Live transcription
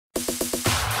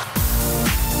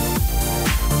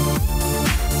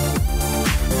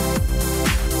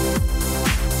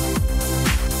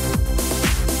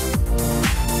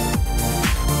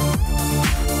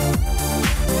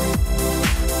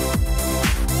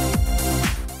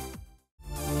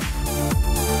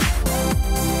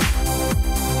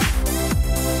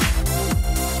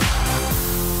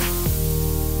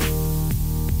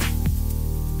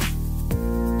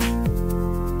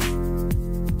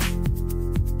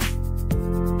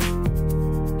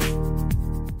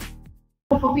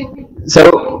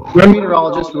So we're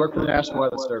meteorologists. We work for the National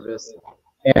Weather Service,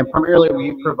 and primarily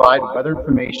we provide weather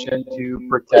information to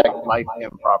protect life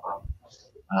and property.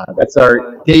 That's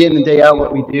our day in and day out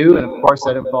what we do, and of course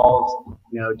that involves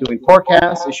doing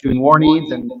forecasts, issuing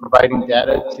warnings, and providing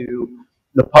data to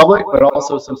the public, but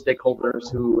also some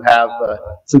stakeholders who have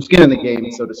some skin in the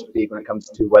game, so to speak, when it comes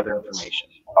to weather information.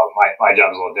 My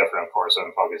job is a little different, of course. So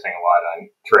I'm focusing a lot on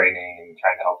training and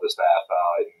trying to help the staff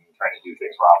out and trying to do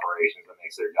things for operations that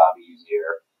makes their job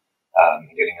easier,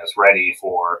 getting us ready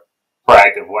for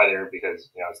proactive weather, because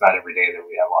it's not every day that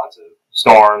we have lots of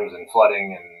storms and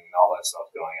flooding and all that stuff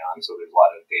going on. So there's a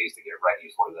lot of days to get ready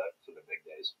for the big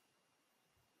days.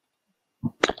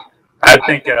 I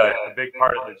think a big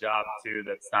part of the job too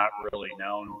that's not really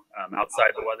known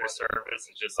outside the Weather Service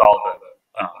is just all the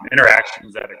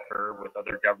interactions that occur with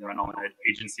other governmental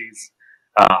agencies,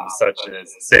 such as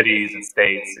cities and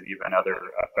states and even other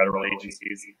federal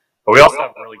agencies. But we also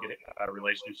have a really good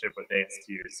relationship with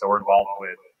ASU, so we're involved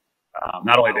with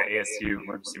not only the ASU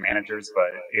emergency managers, but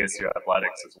ASU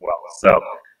athletics as well. So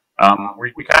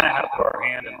we kind of have our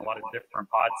hand in a lot of different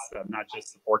pots, not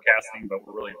just the forecasting, but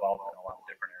we're really involved in a lot of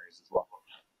different areas as well.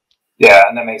 Yeah,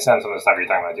 and that makes sense on the stuff you're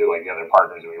talking about too, like the other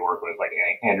partners that we work with. Like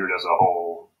Andrew does a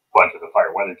whole bunch with the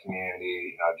fire weather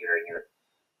community. Jared, you're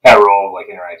that role of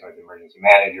like interacting with emergency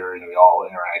managers, and we all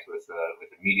interact with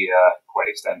the media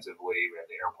quite extensively. We have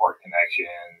the airport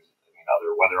connections,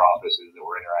 other weather offices that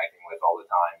we're interacting with all the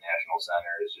time, national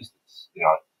centers. It's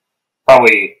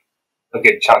probably a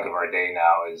good chunk of our day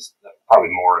now is probably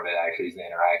more of it actually is the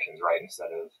interactions, right? Instead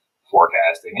of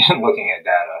forecasting and looking at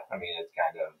data.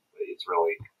 It's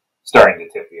really starting to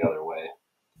tip the other way.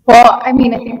 Well, I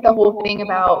think the whole thing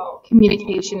about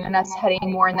communication and us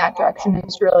heading more in that direction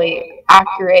is really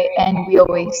accurate. And we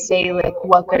always say, like,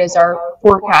 what good is our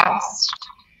forecast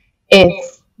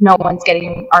if no one's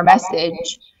getting our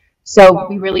message? So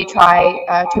we really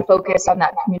try to focus on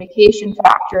that communication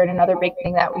factor. And another big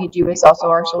thing that we do is also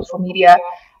our social media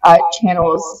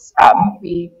channels.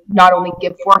 We not only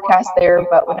give forecasts there,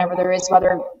 but whenever there is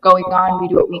weather going on, we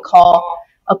do what we call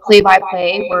a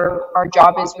play-by-play, where our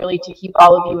job is really to keep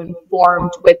all of you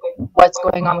informed with what's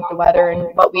going on with the weather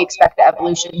and what we expect the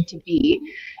evolution to be.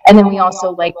 And then we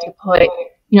also like to put,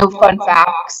 fun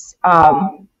facts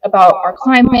about our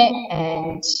climate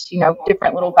and,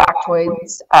 different little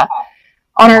factoids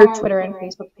on our Twitter and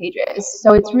Facebook pages.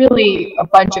 So it's really a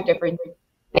bunch of different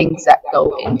things that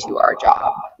go into our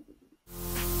job.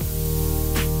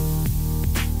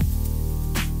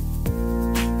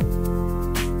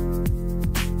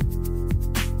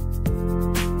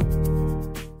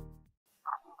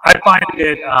 I find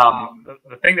it,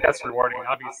 the thing that's rewarding,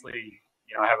 obviously,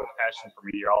 I have a passion for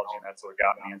meteorology, and that's what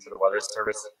got me into the Weather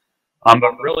Service.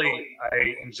 But really,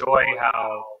 I enjoy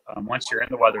how once you're in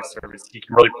the Weather Service, you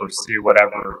can really pursue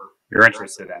whatever you're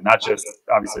interested in, not just,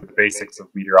 obviously, the basics of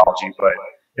meteorology, but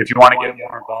if you want to get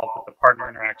more involved with the partner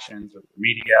interactions, with the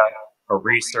media, or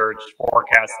research,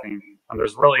 forecasting,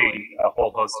 there's really a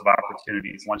whole host of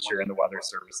opportunities once you're in the Weather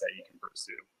Service that you can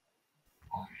pursue.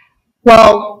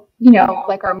 Well,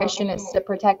 like our mission is to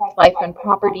protect life and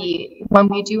property. When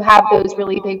we do have those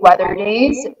really big weather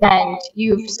days and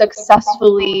you've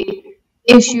successfully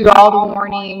issued all the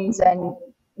warnings and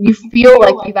you feel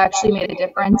like you've actually made a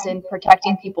difference in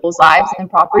protecting people's lives and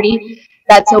property,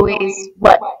 that's always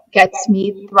what gets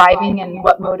me thriving and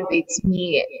what motivates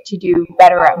me to do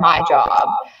better at my job.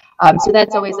 So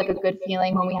that's always like a good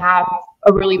feeling when we have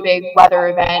a really big weather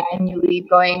event and you leave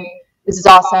going, this is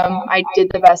awesome. I did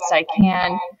the best I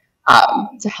can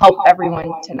to help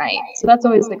everyone tonight. So that's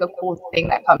always like a cool thing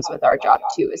that comes with our job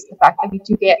too, is the fact that we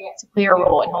do get to play a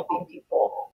role in helping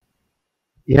people.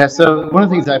 Yeah, so one of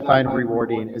the things I find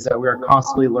rewarding is that we are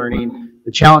constantly learning.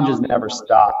 The challenges never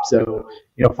stop. So,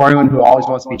 for anyone who always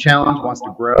wants to be challenged, wants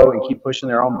to grow and keep pushing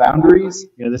their own boundaries,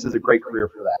 this is a great career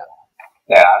for that.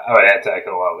 Yeah, I would add to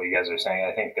echo what you guys are saying.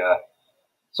 I think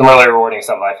some really rewarding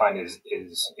stuff I find is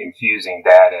infusing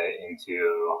data into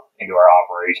our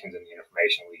operations and the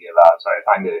information we give out. So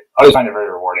I always find it very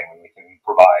rewarding when we can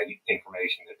provide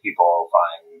information that people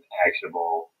find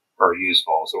actionable or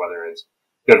useful. So whether it's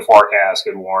good forecasts,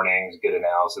 good warnings, good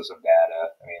analysis of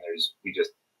data, we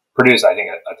just produce, I think,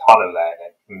 a ton of that,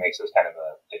 and it makes us kind of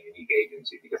a unique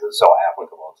agency because it's so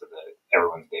applicable to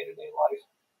everyone's day-to-day life.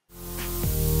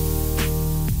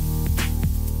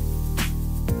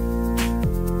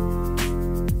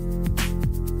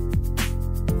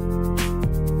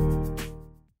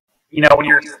 When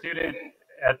you're a student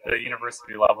at the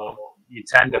university level, you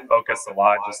tend to focus a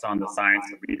lot just on the science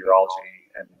of meteorology,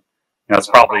 and that's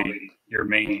probably your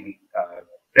main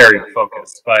area of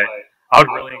focus. But I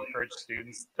would really encourage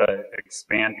students to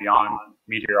expand beyond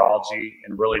meteorology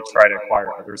and really try to acquire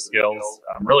other skills.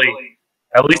 Really,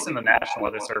 at least in the National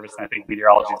Weather Service, and I think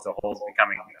meteorology as a whole is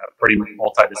becoming pretty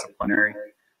multidisciplinary.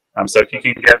 So if you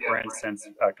can get, for instance,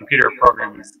 computer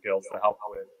programming skills to help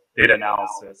with data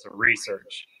analysis or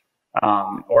research,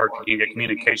 or if you can get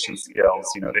communication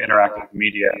skills, to interact with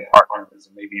media and partners,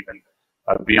 and maybe even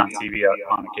be on TV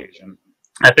on occasion,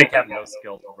 I think having those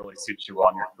skills will really suit you well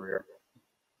in your career.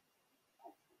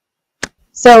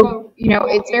 So,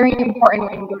 it's very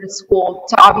important when you go to school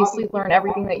to obviously learn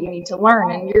everything that you need to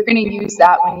learn, and you're going to use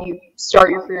that when you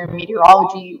start your career in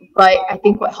meteorology. But I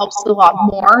think what helps a lot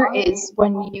more is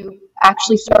when you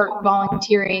actually start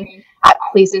volunteering at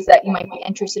places that you might be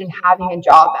interested in having a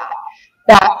job at.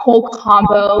 That whole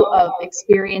combo of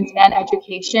experience and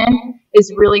education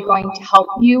is really going to help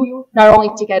you not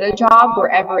only to get a job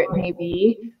wherever it may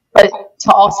be, but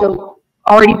to also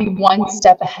already be one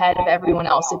step ahead of everyone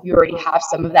else if you already have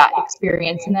some of that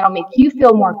experience, and that'll make you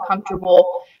feel more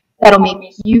comfortable, that'll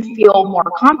make you feel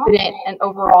more confident, and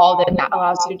overall then that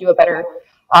allows you to do a better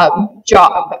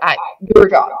job at your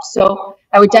job. So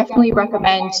I would definitely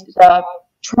recommend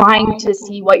trying to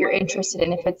see what you're interested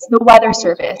in. If it's the weather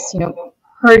service,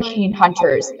 hurricane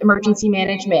hunters, emergency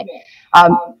management,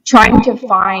 trying to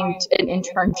find an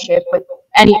internship with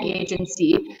any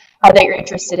agency that you're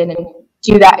interested in, and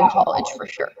do that in college for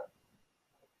sure.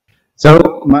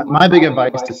 So my big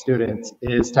advice to students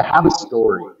is to have a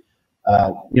story.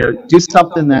 Do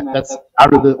something that's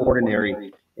out of the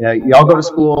ordinary. You all go to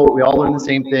school, we all learn the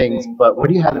same things, but what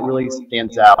do you have that really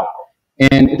stands out?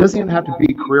 And it doesn't even have to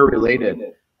be career related.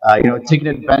 Take an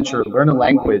adventure, learn a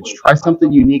language, try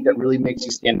something unique that really makes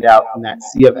you stand out in that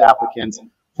sea of applicants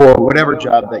for whatever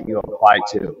job that you apply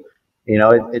to.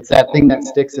 It's that thing that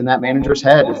sticks in that manager's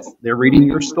head. They're reading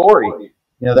your story,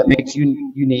 that makes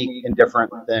you unique and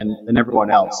different than everyone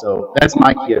else. So that's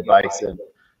my key advice. And,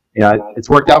 it's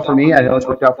worked out for me. I know it's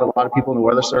worked out for a lot of people in the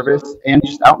weather service and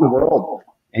just out in the world,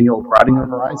 and you'll broaden your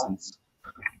horizons.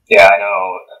 Yeah, I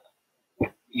know.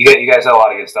 You guys have a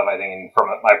lot of good stuff, I think, and from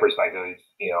my perspective,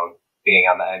 being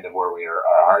on the end of where we are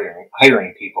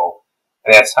hiring people,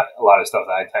 and that's a lot of stuff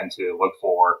that I tend to look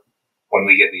for when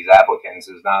we get these applicants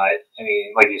is not,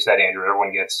 like you said, Andrew,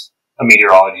 everyone gets a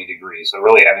meteorology degree. So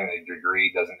really having the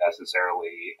degree doesn't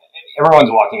necessarily, everyone's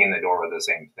walking in the door with the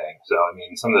same thing. So,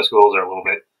 some of the schools are a little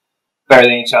bit better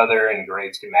than each other and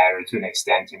grades can matter to an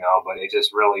extent, but it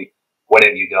just really, what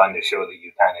have you done to show that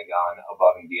you've kind of gone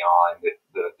above and beyond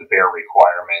the bare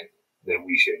requirement that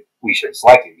we should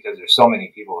select you, because there's so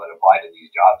many people that apply to these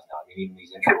jobs now. Even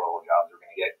these entry level jobs are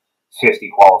going to get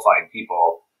 50 qualified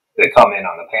people that come in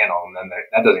on the panel, and then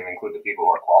that doesn't even include the people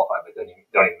who are qualified but don't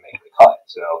even make the cut.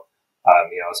 So,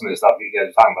 some of the stuff you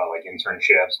guys are talking about, like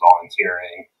internships,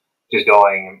 volunteering, just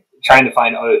trying to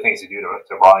find other things to do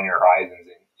to broaden your horizons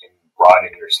and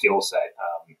broaden your skill set.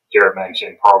 Jared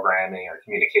mentioned programming or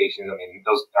communications.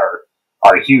 Those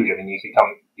are huge. You can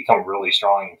become really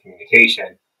strong in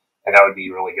communication, and that would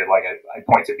be really good. Like I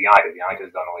point to Bianca.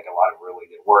 Bianca's done a lot of really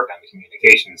good work on the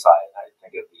communication side. I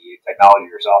think of the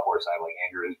technology or software side, like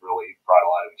Andrew has really brought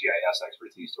a lot of GIS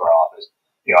expertise to our office.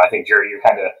 I think Jerry, you're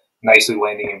kind of nicely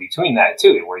landing in between that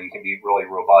too, where you can be really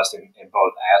robust in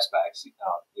both aspects, and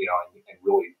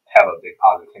really have a big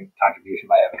positive contribution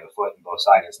by having a foot in both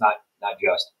sides. It's not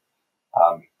just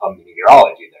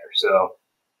meteorology there. So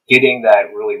getting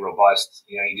that really robust,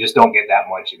 you just don't get that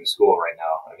much in school right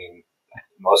now.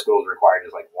 Most schools require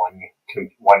just like one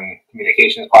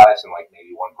communications class and like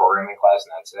maybe one programming class,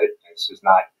 and that's it. It's just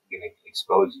not going to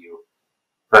expose you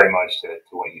very much to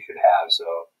what you should have.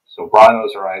 So broaden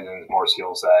those horizons, more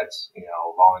skill sets,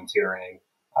 volunteering.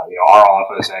 Our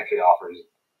office actually offers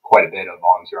quite a bit of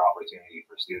volunteer opportunity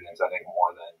for students, I think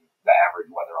more than the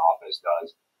average weather office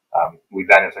does. We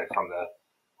benefit from the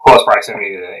close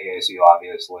proximity to the ASU,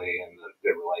 obviously, and the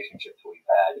good relationships we've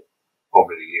had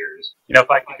over the years. If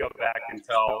I could go back and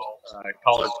tell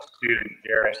college student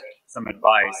Garrett some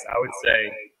advice, I would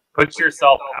say put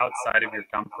yourself outside of your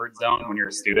comfort zone when you're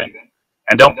a student,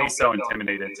 and don't be so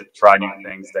intimidated to try new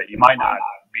things that you might not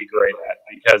be great at,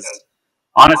 because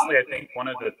honestly, I think one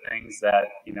of the things that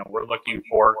we're looking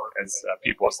for as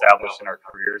people established in our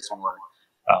careers when we're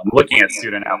looking at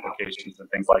student applications and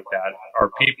things like that are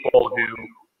people who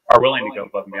are willing to go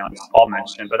above and beyond, as Paul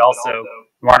mentioned, but also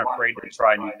who aren't afraid to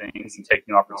try new things and take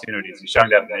new opportunities. And showing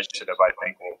that initiative, I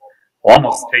think, will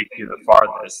almost take you the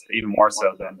farthest, even more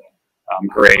so than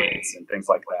grades and things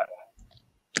like that.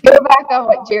 Go back on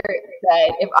what Jared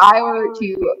said. If I were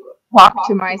to talk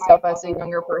to myself as a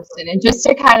younger person, and just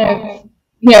to kind of,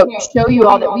 show you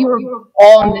all that we were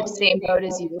all in the same boat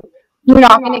as you, you're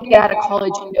not going to get out of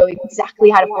college and know exactly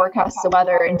how to forecast the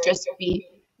weather and just be,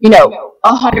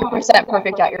 100%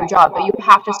 perfect at your job, but you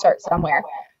have to start somewhere.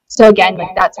 So again,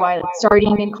 like that's why like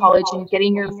starting in college and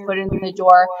getting your foot in the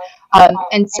door,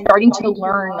 and starting to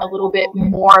learn a little bit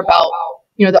more about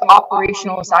the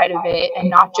operational side of it and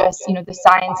not just the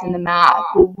science and the math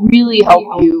will really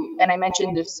help you. And I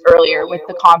mentioned this earlier with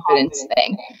the confidence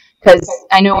thing, because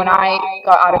I know when I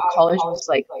got out of college, I was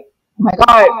like, oh my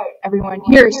God, everyone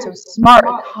here is so smart.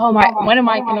 Like, when am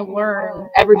I going to learn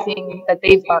everything that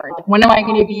they've learned? When am I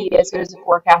going to be as good as a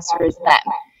forecaster as them?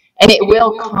 And it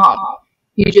will come.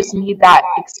 You just need that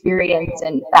experience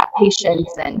and that patience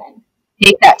and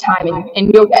take that time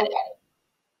and you'll get it.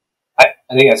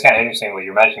 I think that's kind of interesting what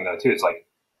you're mentioning though too. It's like,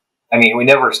 I mean, we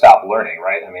never stop learning,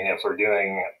 right? I mean, if we're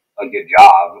doing a good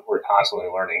job, we're constantly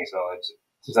learning. So it's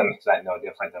to some extent no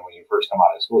different than when you first come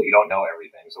out of school. You don't know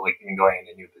everything. So like even going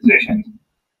into new positions,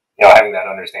 having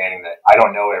that understanding that I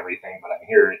don't know everything, but I'm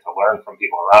here to learn from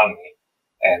people around me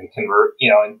and convert,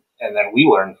 and then we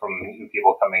learn from new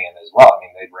people coming in as well. I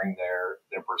mean, they bring their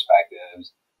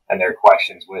perspectives and their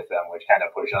questions with them, which kind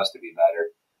of push us to be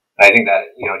better. And I think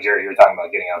that, Jerry, you're talking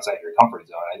about getting outside your comfort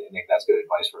zone. I think that's good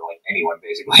advice for like anyone,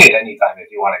 basically. At any time, if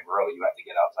you want to grow, you have to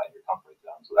get outside